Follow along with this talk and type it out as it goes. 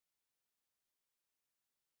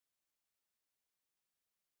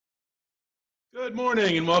Good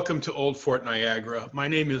morning and welcome to Old Fort Niagara. My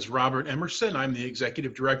name is Robert Emerson. I'm the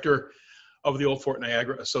Executive Director of the Old Fort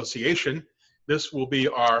Niagara Association. This will be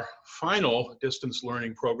our final distance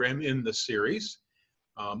learning program in the series.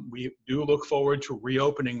 We do look forward to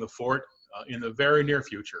reopening the fort in the very near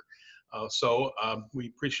future. We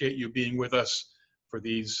appreciate you being with us for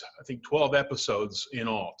these, I think, 12 episodes in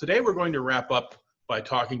all. Today we're going to wrap up by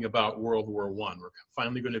talking about World War I. We're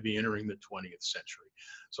finally going to be entering the 20th century.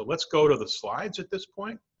 So let's go to the slides at this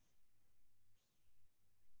point.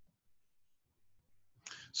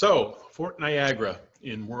 So, Fort Niagara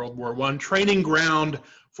in World War I, training ground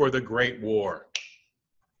for the Great War.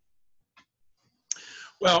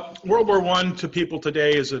 Well, World War I to people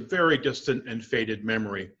today is a very distant and faded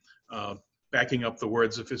memory. Backing up the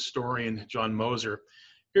words of historian John Moser,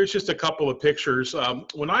 here's just a couple of pictures.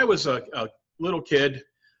 When I was a little kid,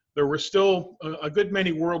 there were still a good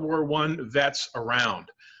many World War I vets around.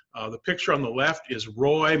 The picture on the left is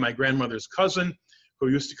Roy, my grandmother's cousin, who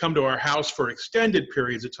used to come to our house for extended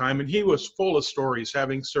periods of time, and he was full of stories,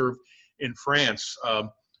 having served in France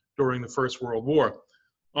during the First World War.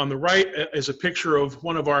 On the right is a picture of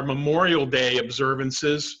one of our Memorial Day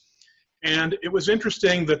observances, and it was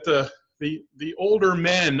interesting that the older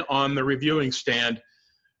men on the reviewing stand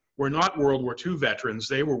were not World War II veterans.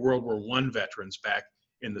 They were World War I veterans back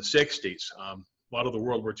in the 60s. A lot of the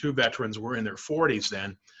World War II veterans were in their 40s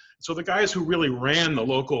then. So the guys who really ran the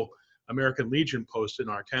local American Legion post in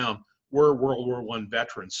our town were World War I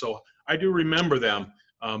veterans. So I do remember them,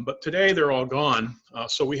 but today they're all gone.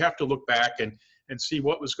 So we have to look back and see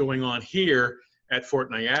what was going on here at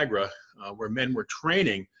Fort Niagara, where men were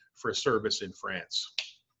training for service in France.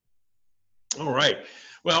 All right,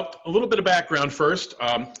 well, a little bit of background first.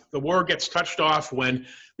 The war gets touched off when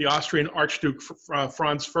the Austrian Archduke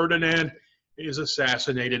Franz Ferdinand is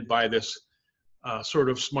assassinated by this sort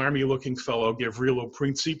of smarmy-looking fellow, Gavrilo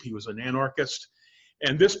Princip. He was an anarchist,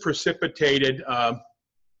 and this precipitated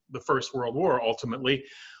the First World War, ultimately.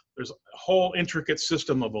 There's a whole intricate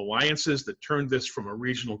system of alliances that turned this from a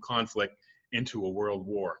regional conflict into a world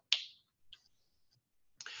war.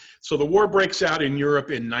 So the war breaks out in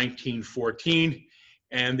Europe in 1914,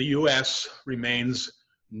 and the US remains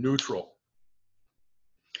neutral.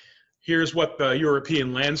 Here's what the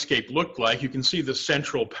European landscape looked like. You can see the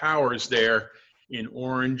Central Powers there in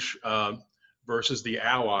orange versus the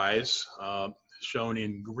Allies, shown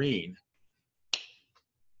in green.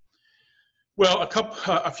 Well,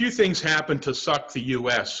 a few things happened to suck the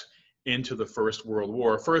US into the First World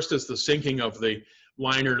War. First is the sinking of the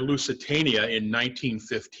liner Lusitania in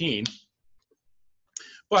 1915.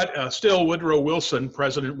 But still,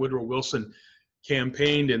 President Woodrow Wilson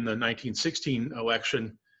campaigned in the 1916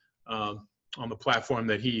 election on the platform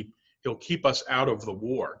that he'll keep us out of the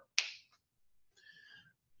war.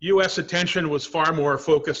 US attention was far more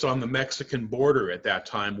focused on the Mexican border at that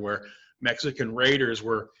time, where Mexican raiders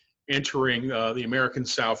were entering the American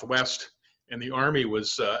Southwest, and the Army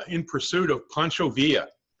was in pursuit of Pancho Villa.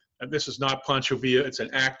 And this is not Pancho Villa, it's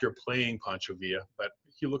an actor playing Pancho Villa, but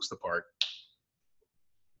he looks the part.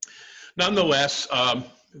 Nonetheless,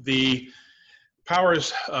 the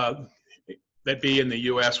powers that be in the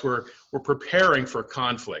US were preparing for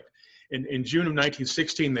conflict. In June of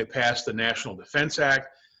 1916, they passed the National Defense Act.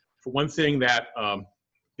 For one thing, that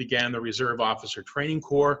began the Reserve Officer Training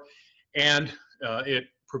Corps, and it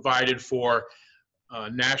provided for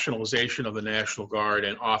nationalization of the National Guard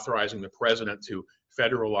and authorizing the president to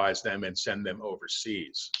federalize them and send them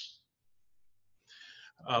overseas.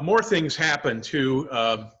 More things happened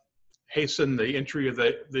to hasten the entry of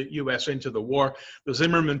the US into the war. The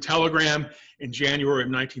Zimmerman Telegram in January of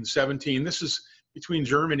 1917. This is between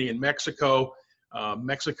Germany and Mexico.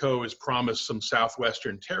 Mexico is promised some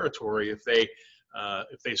southwestern territory if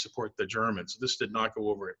they support the Germans. This did not go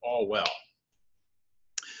over at all well.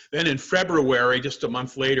 Then in February, just a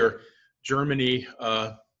month later, Germany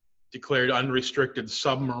declared unrestricted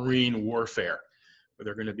submarine warfare, where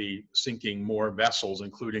they're going to be sinking more vessels,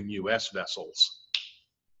 including US vessels.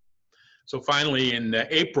 So finally, in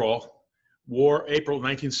April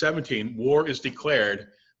 1917, war is declared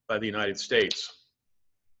by the United States.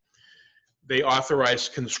 They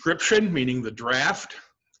authorized conscription, meaning the draft,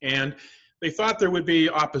 and they thought there would be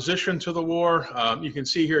opposition to the war. You can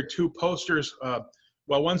see here two posters.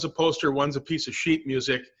 Well, one's a poster, one's a piece of sheet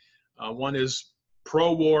music. One is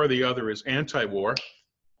pro-war, the other is anti-war.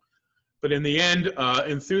 But in the end,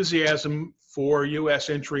 enthusiasm for US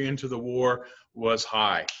entry into the war was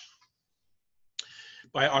high.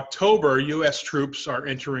 By October, US troops are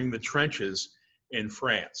entering the trenches in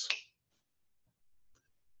France.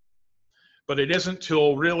 But it isn't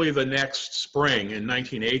till really the next spring in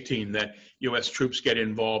 1918 that US troops get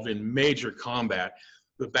involved in major combat.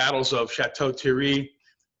 The battles of Chateau Thierry,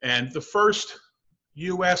 and the first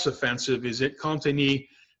US offensive is at Cantigny,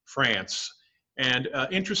 France. And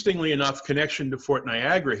interestingly enough, connection to Fort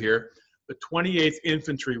Niagara here, the 28th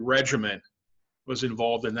Infantry Regiment was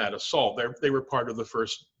involved in that assault. They were part of the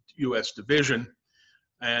 1st US Division.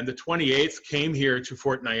 And the 28th came here to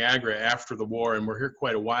Fort Niagara after the war and were here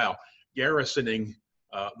quite a while, garrisoning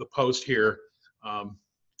the post here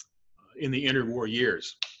in the interwar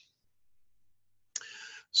years.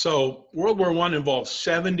 So World War I involved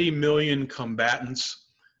 70 million combatants.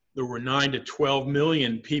 There were 9 to 12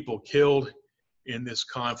 million people killed in this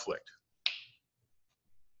conflict.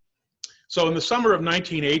 So in the summer of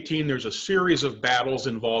 1918, there's a series of battles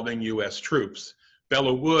involving US troops.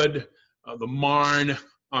 Belleau Wood, the Marne,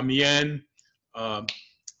 Amiens,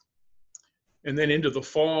 and then into the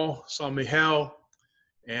fall, Saint-Mihiel,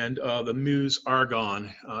 and the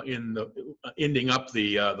Meuse-Argonne ending up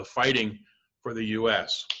the fighting for the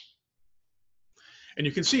US. And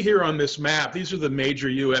you can see here on this map, these are the major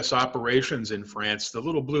US operations in France. The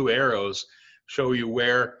little blue arrows show you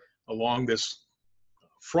where along this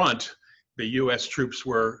front the US troops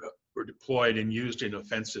were deployed and used in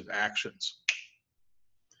offensive actions.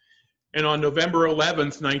 And on November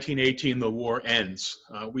 11th, 1918, the war ends.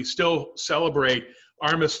 We still celebrate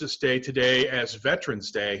Armistice Day today as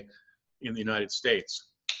Veterans Day in the United States.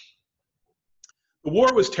 The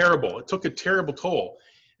war was terrible. It took a terrible toll.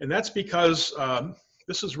 And that's because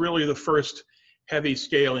this is really the first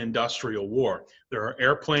heavy-scale industrial war. There are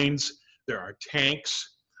airplanes, there are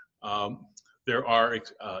tanks, there are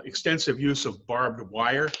extensive use of barbed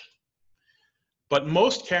wire. But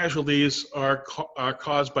most casualties are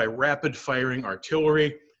caused by rapid-firing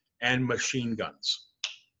artillery and machine guns.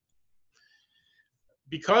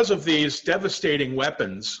 Because of these devastating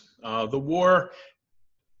weapons, the war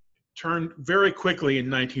turned very quickly in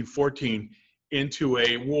 1914 into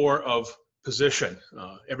a war of position.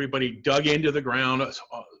 Everybody dug into the ground.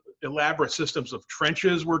 Elaborate systems of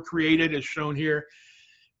trenches were created, as shown here.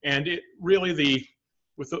 And it really,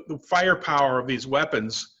 with the firepower of these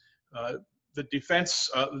weapons, the defense,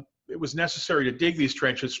 it was necessary to dig these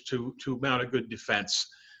trenches to mount a good defense.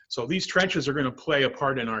 So these trenches are going to play a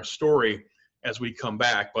part in our story as we come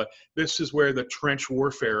back. But this is where the trench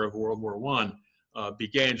warfare of World War I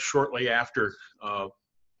began shortly after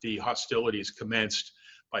the hostilities commenced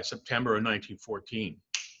by September of 1914.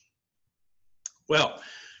 Well,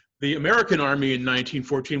 the American Army in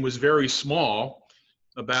 1914 was very small,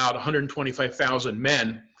 about 125,000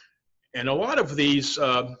 men, and a lot of these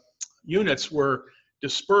units were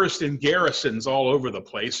dispersed in garrisons all over the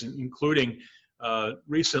place, including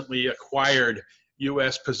recently acquired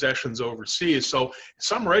US possessions overseas. So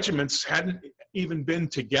some regiments hadn't even been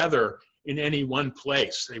together in any one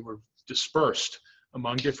place. They were dispersed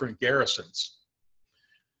among different garrisons.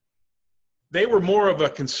 They were more of a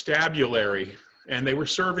constabulary, and they were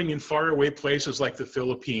serving in faraway places like the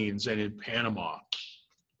Philippines and in Panama.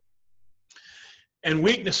 And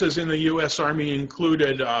weaknesses in the US Army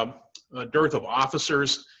included a dearth of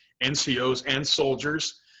officers, NCOs, and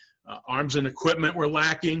soldiers. Arms and equipment were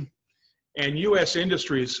lacking, and US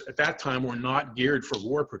industries at that time were not geared for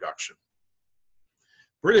war production.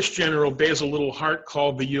 British General Basil Little Hart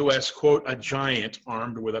called the US, quote, a giant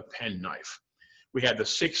armed with a penknife. We had the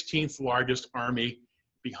 16th largest army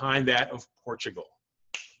behind that of Portugal.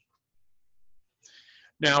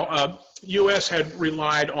 Now, US had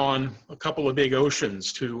relied on a couple of big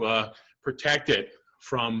oceans to protect it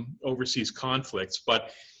from overseas conflicts,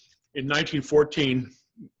 but in 1914,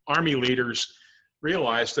 Army leaders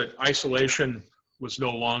realized that isolation was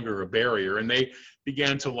no longer a barrier, and they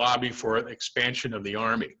began to lobby for an expansion of the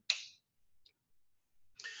Army.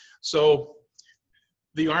 So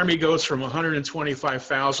the Army goes from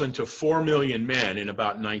 125,000 to 4 million men in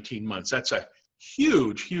about 19 months. That's a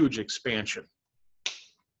huge, huge expansion.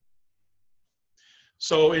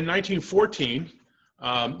 So in 1914,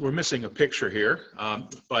 we're missing a picture here,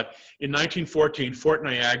 but in 1914, Fort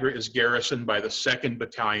Niagara is garrisoned by the 2nd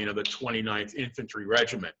Battalion of the 29th Infantry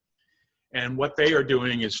Regiment. And what they are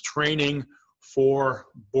doing is training for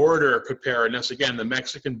border preparedness. Again, the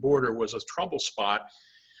Mexican border was a trouble spot,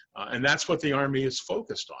 and that's what the Army is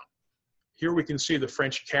focused on. Here we can see the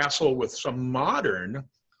French castle with some modern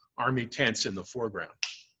Army tents in the foreground.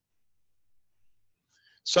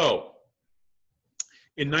 So,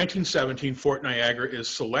 in 1917, Fort Niagara is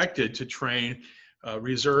selected to train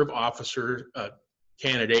reserve officer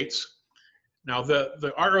candidates. Now,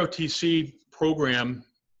 the ROTC program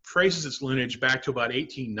traces its lineage back to about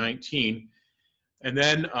 1819. And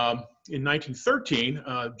then in 1913,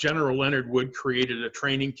 General Leonard Wood created a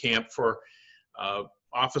training camp for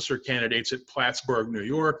officer candidates at Plattsburgh, New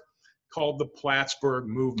York, called the Plattsburgh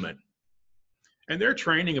Movement. And they're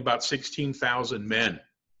training about 16,000 men.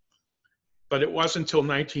 But it wasn't until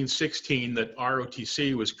 1916 that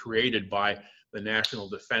ROTC was created by the National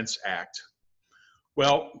Defense Act.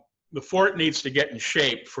 Well, the fort needs to get in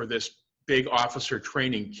shape for this big officer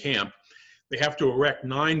training camp. They have to erect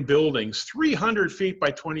 9 buildings, 300 feet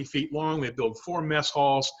by 20 feet long. They build 4 mess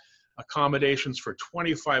halls, accommodations for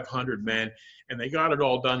 2,500 men, and they got it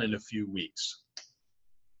all done in a few weeks.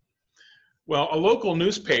 Well, a local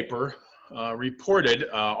newspaper reported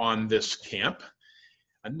on this camp.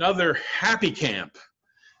 Another happy camp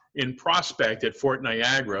in Prospect at Fort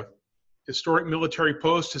Niagara. Historic military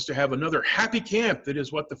post is to have another happy camp. That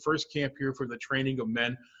is what the first camp here for the training of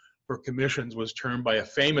men for commissions was termed by a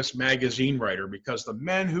famous magazine writer, because the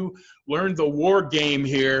men who learned the war game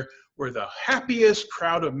here were the happiest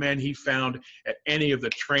crowd of men he found at any of the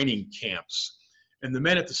training camps. And the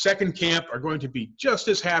men at the second camp are going to be just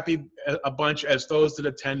as happy a bunch as those that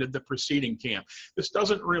attended the preceding camp. This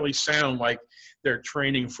doesn't really sound like they're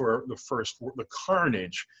training for the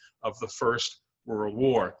carnage of the First World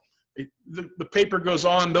War. The paper goes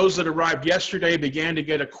on, those that arrived yesterday began to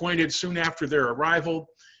get acquainted soon after their arrival.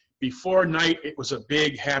 Before night, it was a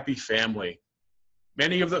big, happy family.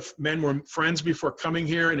 Many of the men were friends before coming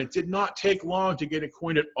here, and it did not take long to get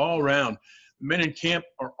acquainted all around. The men in camp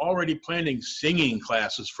are already planning singing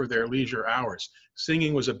classes for their leisure hours.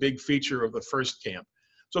 Singing was a big feature of the first camp.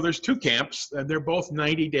 So there's 2 camps, and they're both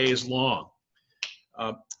 90 days long.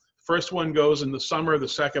 First one goes in the summer, the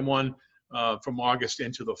second one from August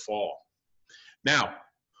into the fall. Now,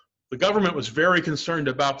 the government was very concerned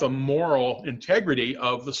about the moral integrity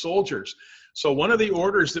of the soldiers. So one of the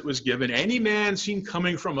orders that was given, any man seen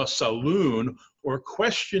coming from a saloon or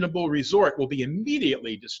questionable resort will be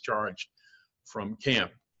immediately discharged from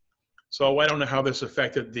camp. So I don't know how this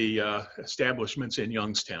affected the establishments in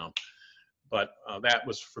Youngstown, but that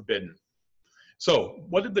was forbidden. So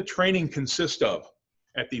what did the training consist of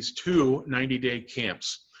at these 2 90-day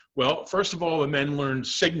camps? Well, first of all, the men learned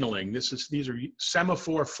signaling. These are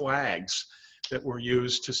semaphore flags that were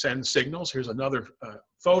used to send signals. Here's another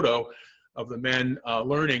photo of the men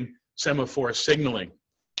learning semaphore signaling.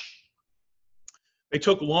 They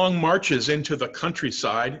took long marches into the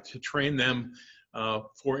countryside to train them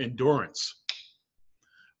for endurance.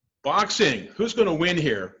 Boxing, who's going to win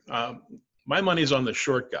here? My money's on the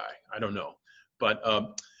short guy. I don't know. But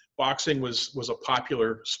boxing was a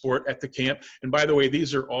popular sport at the camp. And by the way,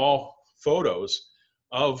 these are all photos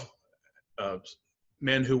of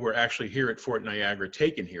men who were actually here at Fort Niagara,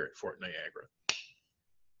 taken here at Fort Niagara.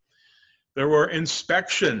 There were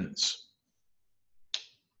inspections,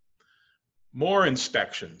 more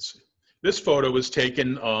inspections. This photo was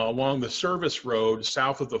taken along the service road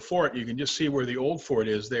south of the fort. You can just see where the old fort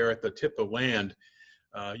is there at the tip of land,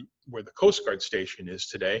 where the Coast Guard station is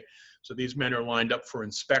today. So these men are lined up for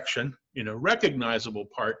inspection in a recognizable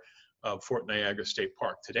part of Fort Niagara State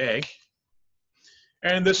Park today.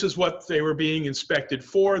 And this is what they were being inspected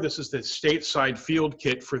for. This is the stateside field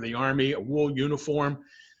kit for the Army, a wool uniform,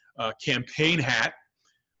 campaign hat.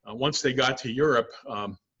 Once they got to Europe,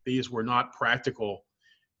 these were not practical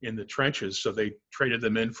in the trenches, so they traded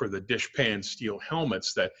them in for the dishpan steel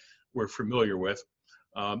helmets that we're familiar with.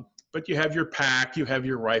 But you have your pack, you have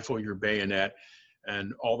your rifle, your bayonet,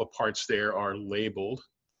 and all the parts there are labeled.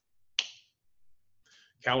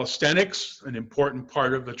 Calisthenics, an important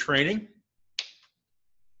part of the training.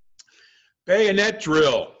 Bayonet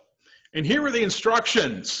drill. And here are the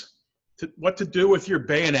instructions to what to do with your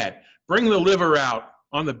bayonet. Bring the liver out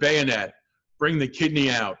on the bayonet. Bring the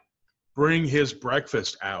kidney out. Bring his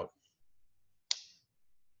breakfast out.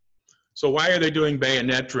 So why are they doing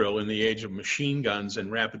bayonet drill in the age of machine guns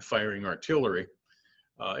and rapid firing artillery?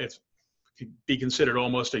 It could be considered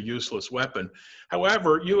almost a useless weapon.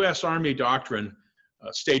 However, US Army doctrine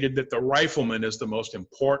stated that the rifleman is the most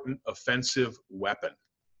important offensive weapon.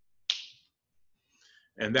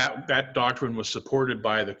 And that doctrine was supported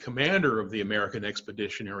by the commander of the American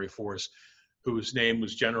Expeditionary Force, whose name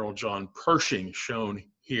was General John Pershing, shown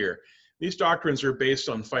here. These doctrines are based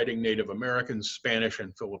on fighting Native Americans, Spanish,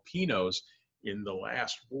 and Filipinos in the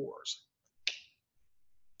last wars.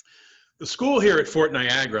 The school here at Fort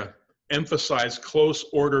Niagara emphasized close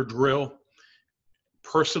order drill,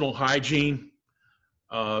 personal hygiene,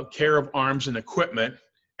 care of arms and equipment,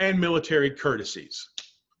 and military courtesies.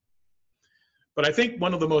 But I think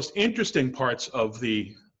one of the most interesting parts of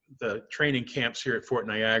the training camps here at Fort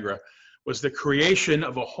Niagara was the creation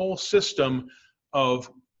of a whole system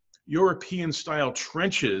of European-style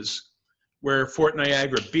trenches where Fort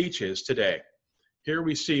Niagara Beach is today. Here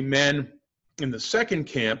we see men in the second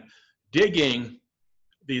camp digging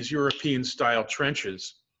these European-style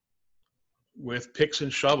trenches with picks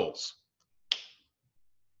and shovels.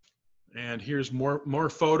 And here's more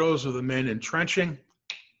photos of the men entrenching.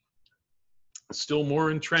 Still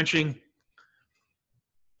more entrenching.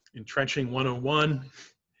 Entrenching 101.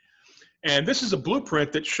 And this is a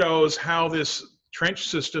blueprint that shows how this trench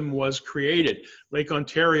system was created. Lake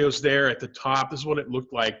Ontario's there at the top. This is what it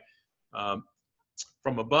looked like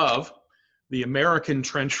from above. The American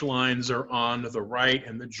trench lines are on the right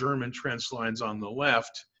and the German trench lines on the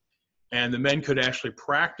left. And the men could actually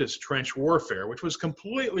practice trench warfare, which was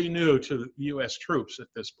completely new to the US troops at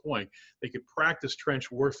this point. They could practice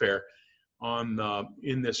trench warfare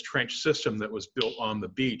in this trench system that was built on the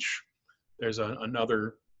beach. There's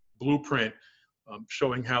another blueprint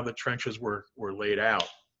showing how the trenches were laid out.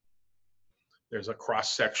 There's a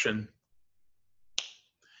cross section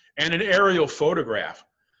and an aerial photograph.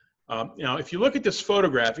 Now, if you look at this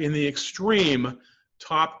photograph, in the extreme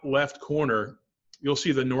top left corner, you'll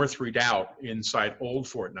see the North Redoubt inside Old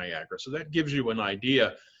Fort Niagara. So that gives you an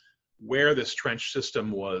idea where this trench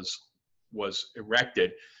system was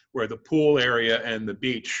erected, where the pool area and the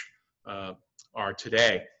beach are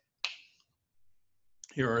today.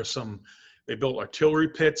 Here are they built artillery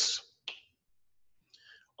pits,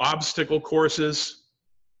 obstacle courses.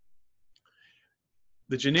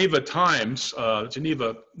 The Geneva Times,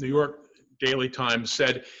 Geneva, New York Daily Times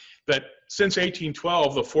said that since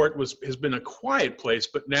 1812, the fort has been a quiet place,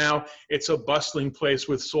 but now it's a bustling place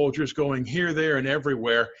with soldiers going here, there, and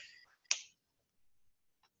everywhere.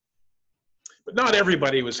 But not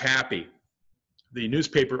everybody was happy. The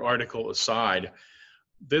newspaper article aside,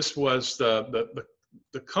 this was the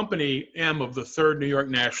company M of the 3rd New York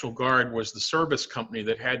National Guard was the service company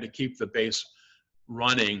that had to keep the base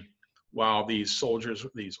running while these soldiers,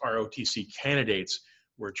 these ROTC candidates,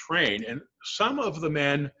 were trained. And some of the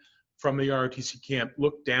men from the ROTC camp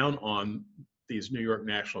looked down on these New York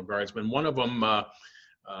National Guardsmen. One of them,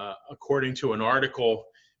 according to an article,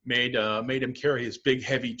 made him carry his big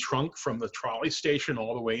heavy trunk from the trolley station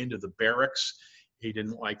all the way into the barracks. He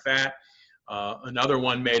didn't like that. Another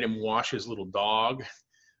one made him wash his little dog.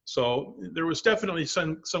 So there was definitely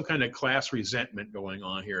some kind of class resentment going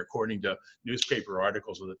on here, according to newspaper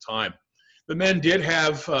articles of the time. The men did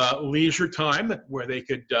have leisure time where they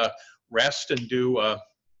could rest and do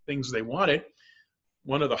things they wanted.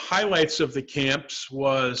 One of the highlights of the camps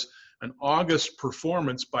was an August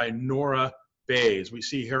performance by Nora Bayes. We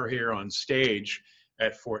see her here on stage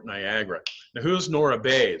at Fort Niagara. Now, who's Nora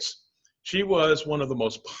Bayes? She was one of the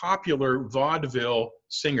most popular vaudeville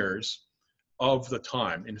singers of the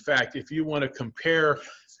time. In fact, if you want to compare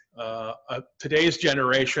today's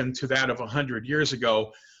generation to that of 100 years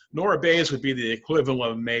ago, Nora Bayes would be the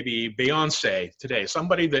equivalent of maybe Beyonce today,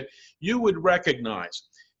 somebody that you would recognize.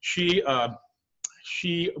 She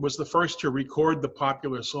was the first to record the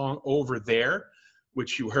popular song Over There,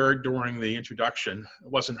 which you heard during the introduction.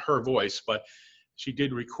 It wasn't her voice, but she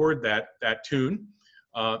did record that tune.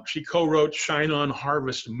 She co-wrote Shine On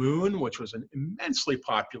Harvest Moon, which was an immensely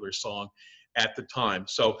popular song at the time.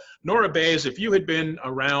 So Nora Bayes, if you had been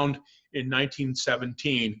around in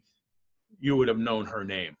 1917, you would have known her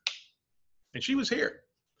name. And she was here.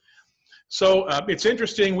 So it's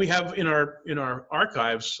interesting, we have in our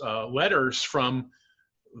archives letters from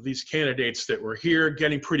these candidates that were here.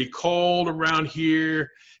 Getting pretty cold around here.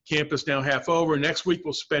 Camp is now half over. Next week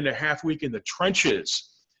we'll spend a half week in the trenches.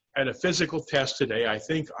 Had a physical test today. I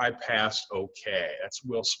think I passed okay. That's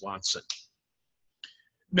Will Swanson.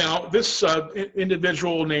 Now this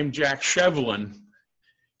individual named Jack Shevlin,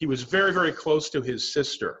 he was very, very close to his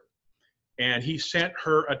sister. And he sent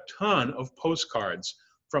her a ton of postcards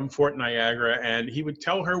from Fort Niagara, and he would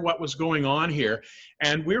tell her what was going on here.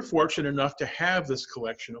 And we're fortunate enough to have this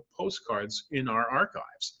collection of postcards in our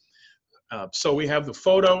archives. So we have the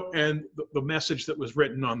photo and the message that was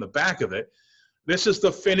written on the back of it. This is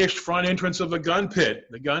the finished front entrance of the gun pit.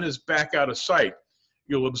 The gun is back out of sight.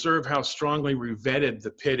 You'll observe how strongly revetted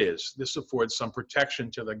the pit is. This affords some protection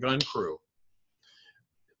to the gun crew.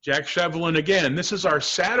 Jack Shevlin again, this is our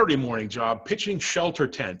Saturday morning job, pitching shelter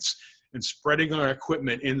tents and spreading our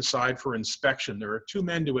equipment inside for inspection. There are 2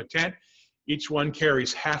 men to a tent. Each one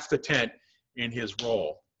carries half the tent in his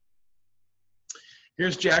role.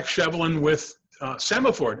 Here's Jack Shevlin with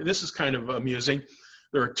semaphore. This is kind of amusing.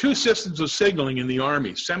 There are 2 systems of signaling in the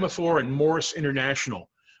Army, Semaphore and Morse International.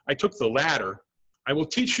 I took the latter. I will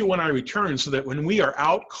teach you when I return so that when we are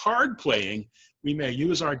out card playing, we may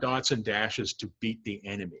use our dots and dashes to beat the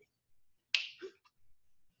enemy.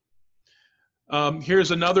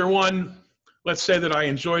 Here's another one. Let's say that I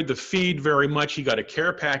enjoyed the feed very much. He got a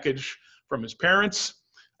care package from his parents.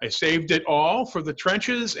 I saved it all for the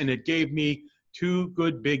trenches, and it gave me 2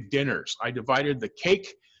 good big dinners. I divided the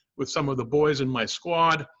cake with some of the boys in my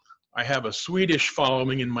squad. I have a Swedish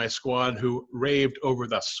following in my squad who raved over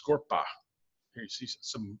the skorpa. Here you see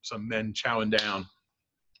some men chowing down.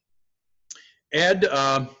 Ed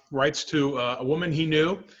writes to a woman he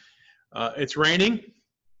knew, it's raining,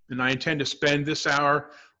 and I intend to spend this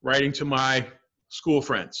hour writing to my school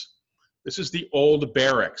friends. This is the old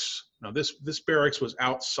barracks. Now this barracks was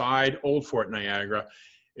outside Old Fort Niagara.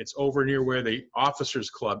 It's over near where the Officers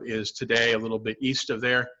Club is today, a little bit east of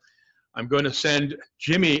there. I'm going to send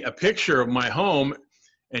Jimmy a picture of my home,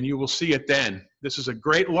 and you will see it then. This is a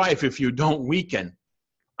great life if you don't weaken.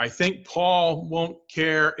 I think Paul won't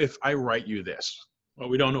care if I write you this. Well,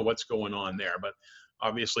 we don't know what's going on there, but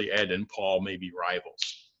obviously Ed and Paul may be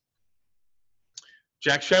rivals.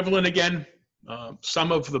 Jack Shevlin again,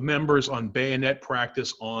 some of the members on bayonet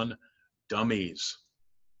practice on dummies.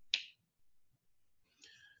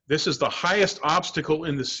 This is the highest obstacle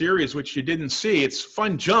in the series, which you didn't see. It's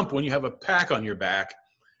fun jump when you have a pack on your back.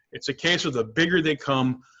 It's a case of the bigger they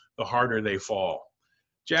come, the harder they fall.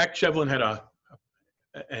 Jack Shevlin had a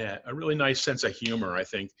really nice sense of humor, I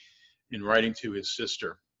think, in writing to his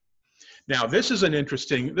sister. Now, this is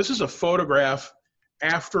a photograph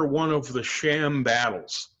after one of the sham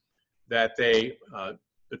battles that they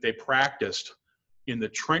practiced in the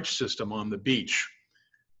trench system on the beach.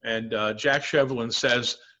 And Jack Shevlin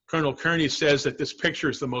says, Colonel Kearney says that this picture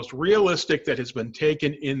is the most realistic that has been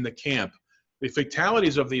taken in the camp. The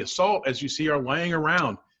fatalities of the assault, as you see, are laying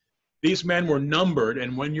around. These men were numbered,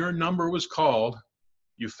 and when your number was called,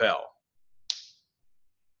 you fell.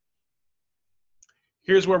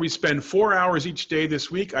 Here's where we spend 4 hours each day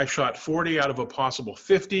this week. I shot 40 out of a possible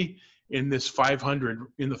 50 in the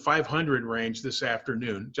 500 range this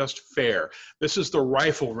afternoon, just fair. This is the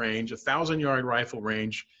rifle range, a 1,000-yard rifle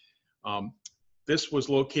range. This was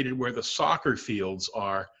located where the soccer fields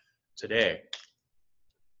are today.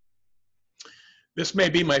 This may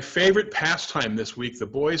be my favorite pastime this week. The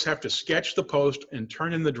boys have to sketch the post and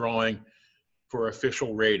turn in the drawing for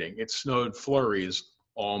official rating. It snowed flurries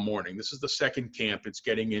all morning. This is the second camp. It's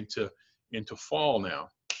getting into fall now.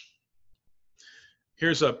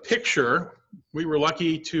 Here's a picture. We were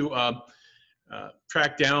lucky to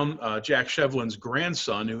track down Jack Shevlin's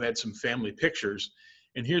grandson, who had some family pictures.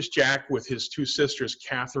 And here's Jack with his 2 sisters,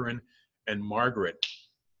 Catherine and Margaret.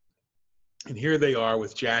 And here they are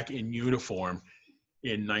with Jack in uniform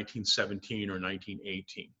in 1917 or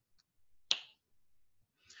 1918.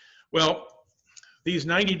 Well, these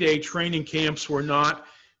 90-day training camps were not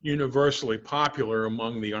universally popular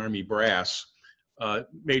among the Army brass.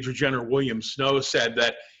 Major General William Snow said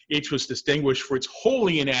that each was distinguished for its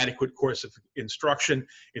wholly inadequate course of instruction,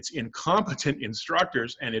 its incompetent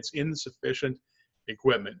instructors, and its insufficient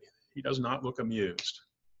equipment. He does not look amused.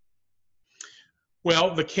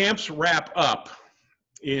 Well, the camps wrap up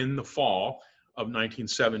in the fall of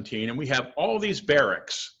 1917, and we have all these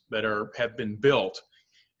barracks that have been built,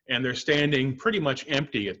 and they're standing pretty much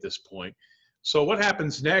empty at this point. So what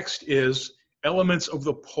happens next is elements of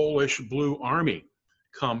the Polish Blue Army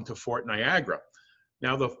come to Fort Niagara.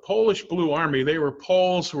 Now, the Polish Blue Army, they were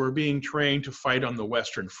Poles who were being trained to fight on the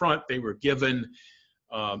Western Front. They were given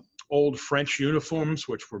old French uniforms,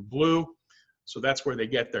 which were blue, so that's where they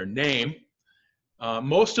get their name.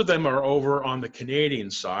 Most of them are over on the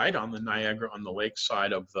Canadian side, on the lake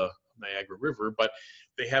side of the Niagara River, but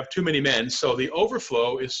they have too many men, so the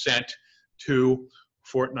overflow is sent to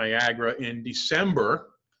Fort Niagara in December.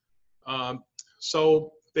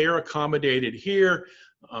 So they are accommodated here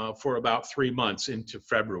for about 3 months into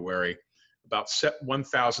February. About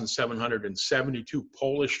 1,772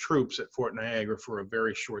 Polish troops at Fort Niagara for a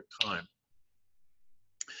very short time.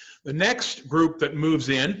 The next group that moves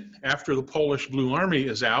in after the Polish Blue Army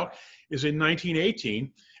is out is in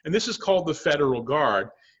 1918, and this is called the Federal Guard.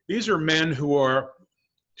 These are men who are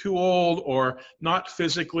too old or not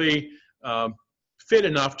physically fit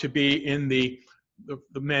enough to be in the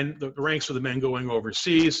ranks of the men going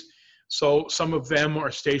overseas. So some of them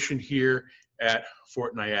are stationed here at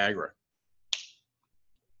Fort Niagara.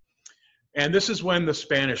 And this is when the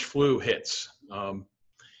Spanish flu hits.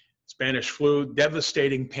 Spanish flu,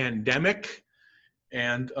 devastating pandemic.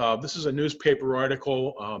 And this is a newspaper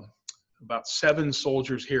article. About 7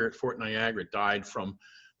 soldiers here at Fort Niagara died from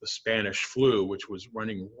the Spanish flu, which was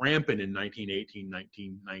running rampant in 1918,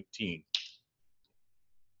 1919.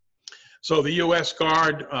 So the U.S.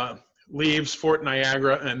 Guard leaves Fort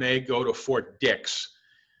Niagara and they go to Fort Dix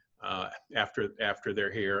after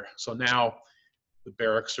they're here. So now the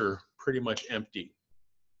barracks are pretty much empty.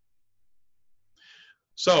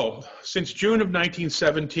 So, since June of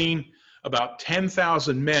 1917, about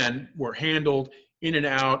 10,000 men were handled in and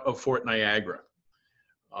out of Fort Niagara.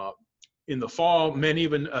 In the fall, men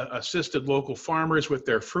even assisted local farmers with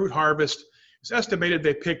their fruit harvest. It's estimated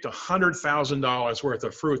they picked $100,000 worth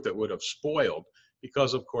of fruit that would have spoiled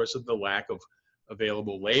because, of course, of the lack of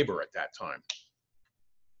available labor at that time.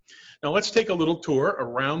 Now let's take a little tour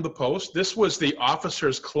around the post. This was the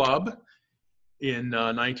Officers Club in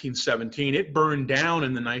 1917. It burned down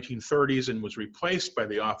in the 1930s and was replaced by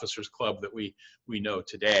the Officers Club that we know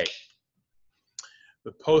today.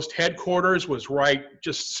 The post headquarters was right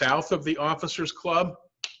just south of the Officers Club.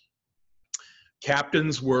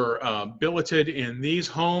 Captains were billeted in these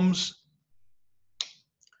homes.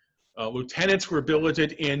 Lieutenants were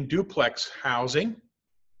billeted in duplex housing.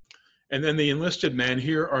 And then the enlisted men,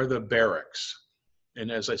 here are the barracks.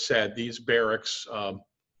 And as I said, these barracks,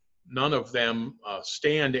 none of them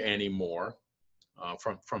stand anymore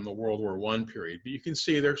from the World War I period. But you can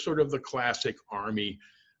see they're sort of the classic Army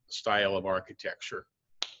style of architecture.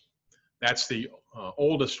 That's the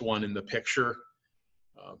oldest one in the picture,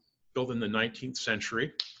 built in the 19th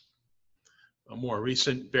century. More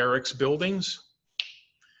recent barracks buildings.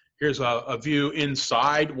 Here's a view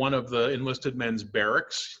inside one of the enlisted men's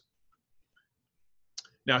barracks.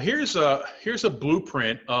 Now here's a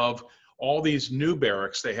blueprint of all these new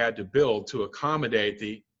barracks they had to build to accommodate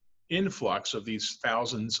the influx of these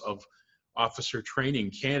thousands of officer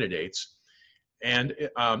training candidates. And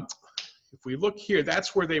if we look here,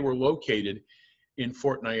 that's where they were located in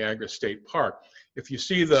Fort Niagara State Park. If you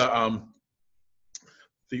see the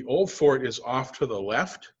Old Fort is off to the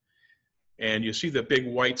left, and you see the big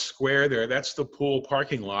white square there, that's the pool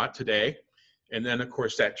parking lot today. And then of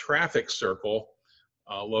course that traffic circle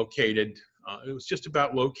located, it was just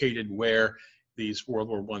about located where these World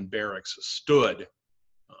War I barracks stood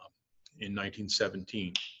in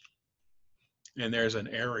 1917. And there's an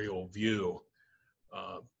aerial view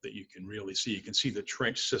that you can really see. You can see the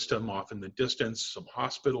trench system off in the distance, some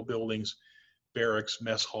hospital buildings, barracks,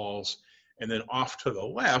 mess halls, and then off to the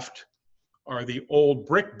left are the old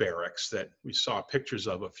brick barracks that we saw pictures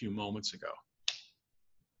of a few moments ago.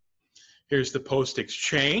 Here's the post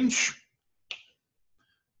exchange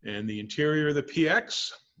and the interior of the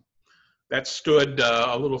PX. That stood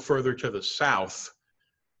a little further to the south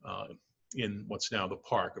in what's now the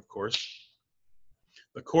park, of course.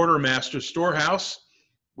 The quartermaster storehouse,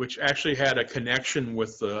 which actually had a connection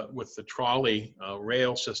with the trolley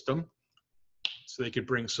rail system, so they could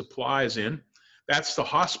bring supplies in. That's the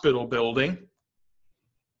hospital building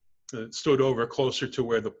that stood over closer to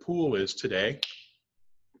where the pool is today.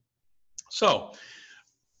 So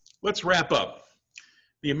let's wrap up.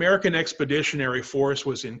 The American Expeditionary Force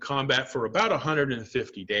was in combat for about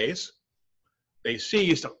 150 days. They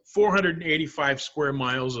seized 485 square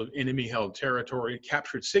miles of enemy-held territory,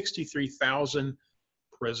 captured 63,000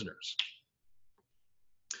 prisoners.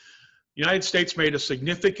 The United States made a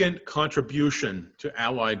significant contribution to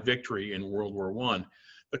Allied victory in World War I.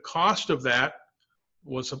 The cost of that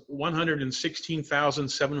was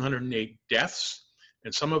 116,708 deaths,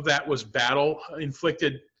 and some of that was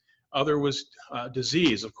battle-inflicted, other was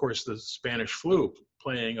disease. Of course, the Spanish flu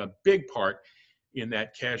playing a big part in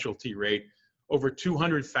that casualty rate. Over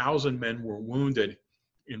 200,000 men were wounded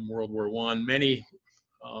in World War I, many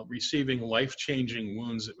receiving life-changing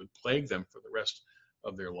wounds that would plague them for the rest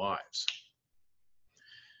of their lives.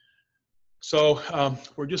 So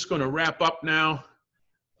we're just going to wrap up now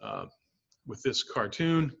with this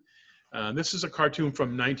cartoon. This is a cartoon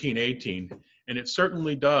from 1918, and it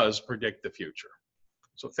certainly does predict the future.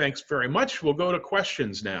 So thanks very much. We'll go to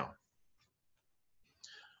questions now.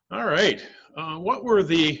 All right.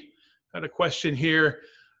 Had a question here.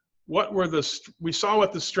 We saw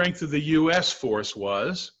what the strength of the U.S. force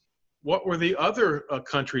was. What were the other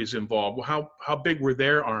countries involved? How big were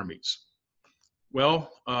their armies?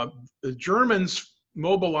 Well, the Germans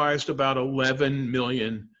mobilized about 11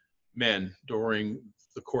 million men during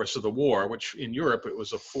the course of the war, which in Europe, it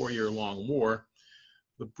was a 4-year-long war.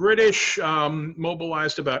 The British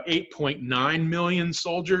mobilized about 8.9 million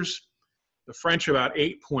soldiers. The French about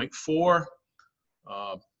 8.4.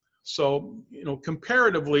 So,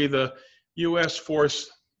 comparatively, the U.S.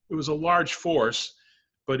 force, it was a large force,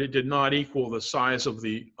 but it did not equal the size of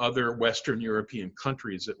the other Western European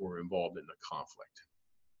countries that were involved in the conflict.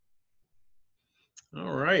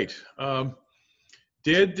 All right.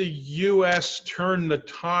 Did the U.S. turn the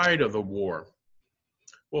tide of the war?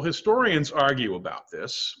 Well, historians argue about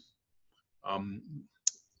this.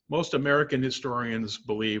 Most American historians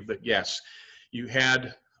believe that yes, you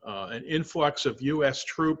had an influx of U.S.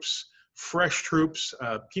 troops, fresh troops.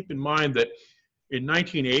 Keep in mind that in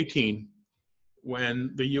 1918,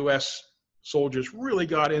 when the U.S. soldiers really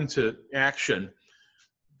got into action,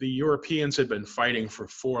 the Europeans had been fighting for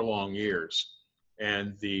 4 long years,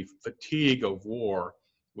 and the fatigue of war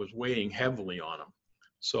was weighing heavily on them.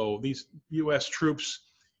 So these U.S. troops,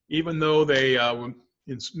 even though they were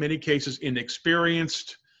in many cases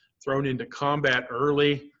inexperienced, thrown into combat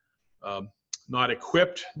early, not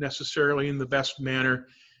equipped necessarily in the best manner,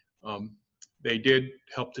 they did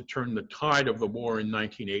help to turn the tide of the war in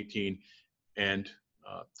 1918 and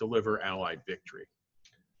deliver Allied victory.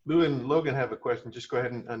 Lou and Logan have a question. Just go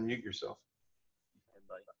ahead and unmute yourself.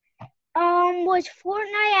 Was Fort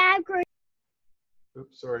Niagara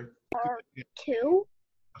Oops, sorry. 2?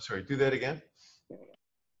 I'm sorry, do that again.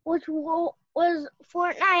 Was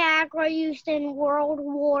Fort Niagara used in World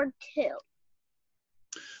War II?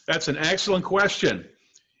 That's an excellent question.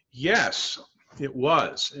 Yes, it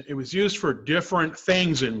was. It was used for different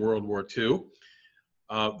things in World War II.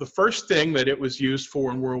 The first thing that it was used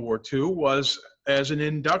for in World War II was as an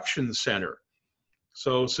induction center.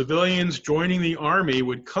 So civilians joining the Army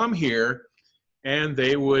would come here, and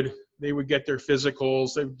they would get their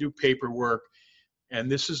physicals, they would do paperwork, and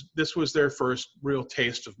this was their first real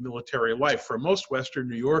taste of military life for most Western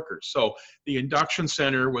New Yorkers. So the induction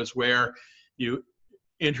center was where you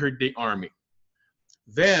entered the Army.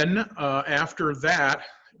 Then after that,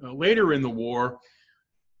 later in the war,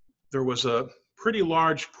 there was a pretty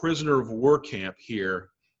large prisoner of war camp here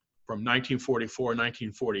from 1944,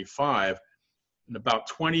 1945, and about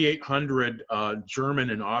 2,800 German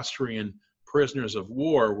and Austrian prisoners of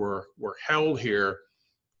war were held here,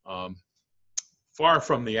 far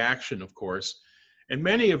from the action, of course. And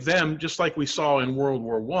many of them, just like we saw in World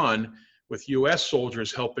War I, with US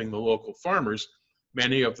soldiers helping the local farmers,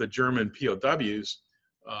 many of the German POWs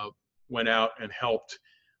went out and helped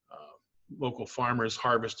local farmers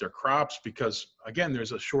harvest their crops because, again,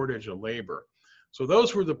 there's a shortage of labor. So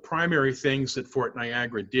those were the primary things that Fort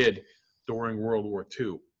Niagara did during World War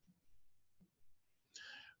II.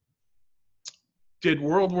 Did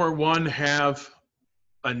World War I have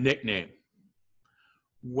a nickname?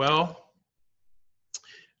 Well,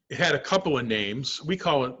 it had a couple of names. We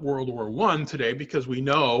call it World War I today because we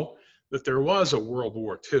know that there was a World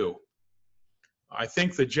War II. I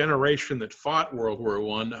think the generation that fought World War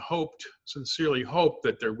I sincerely hoped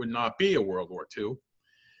that there would not be a World War II.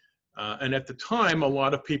 And at the time, a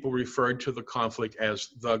lot of people referred to the conflict as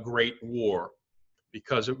the Great War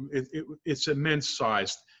because it's immense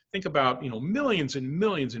size. Think about, millions and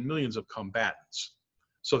millions and millions of combatants.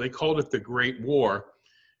 So they called it the Great War.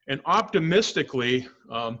 And optimistically,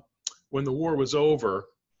 when the war was over,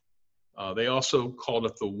 they also called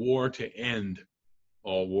it the war to end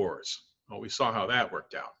all wars. Well, we saw how that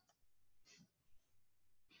worked out.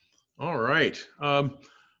 All right.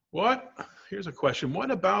 Here's a question.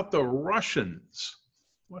 What about the Russians?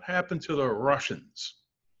 What happened to the Russians?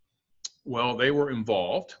 Well, they were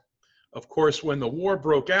involved. Of course, when the war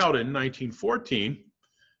broke out in 1914,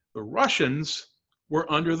 the Russians were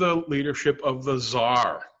under the leadership of the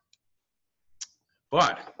Tsar.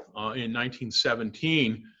 But in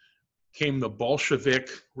 1917 came the Bolshevik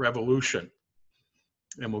Revolution.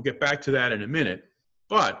 And we'll get back to that in a minute.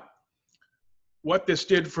 But what this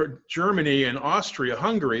did for Germany and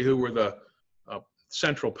Austria-Hungary, who were the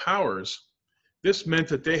central powers, this meant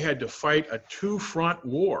that they had to fight a two-front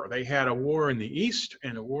war. They had a war in the east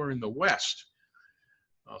and a war in the west.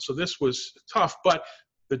 So this was tough, but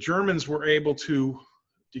the Germans were able to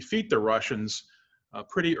defeat the Russians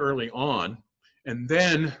pretty early on. And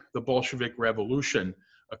then the Bolshevik Revolution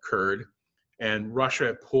occurred, and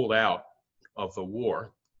Russia pulled out of the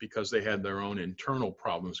war because they had their own internal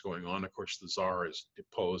problems going on. Of course, the Tsar is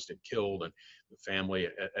deposed and killed, and the family,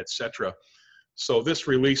 etc. So this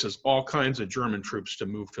releases all kinds of German troops to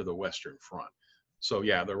move to the Western Front. So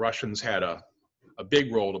yeah, the Russians had a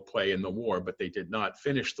big role to play in the war, but they did not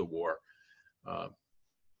finish the war.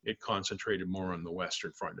 It concentrated more on the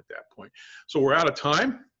Western Front at that point. So we're out of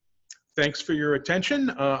time. Thanks for your attention.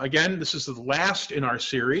 Again, this is the last in our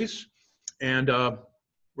series, and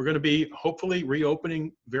we're going to be hopefully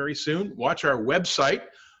reopening very soon. Watch our website,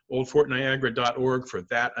 oldfortniagara.org, for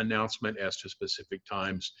that announcement as to specific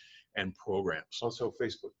times and programs. Also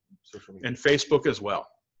Facebook, social media. And Facebook as well.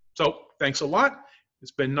 So thanks a lot.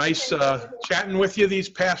 It's been nice chatting with you these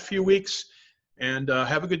past few weeks, and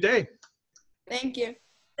have a good day. Thank you.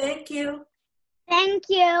 Thank you. Thank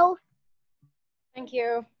you. Thank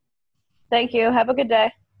you. Thank you. Have a good day.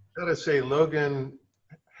 I gotta say, Logan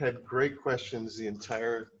had great questions the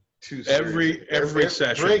entire Too Every serious.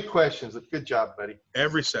 session. Great questions. Good job, buddy.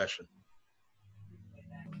 Every session.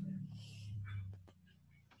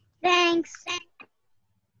 Thanks.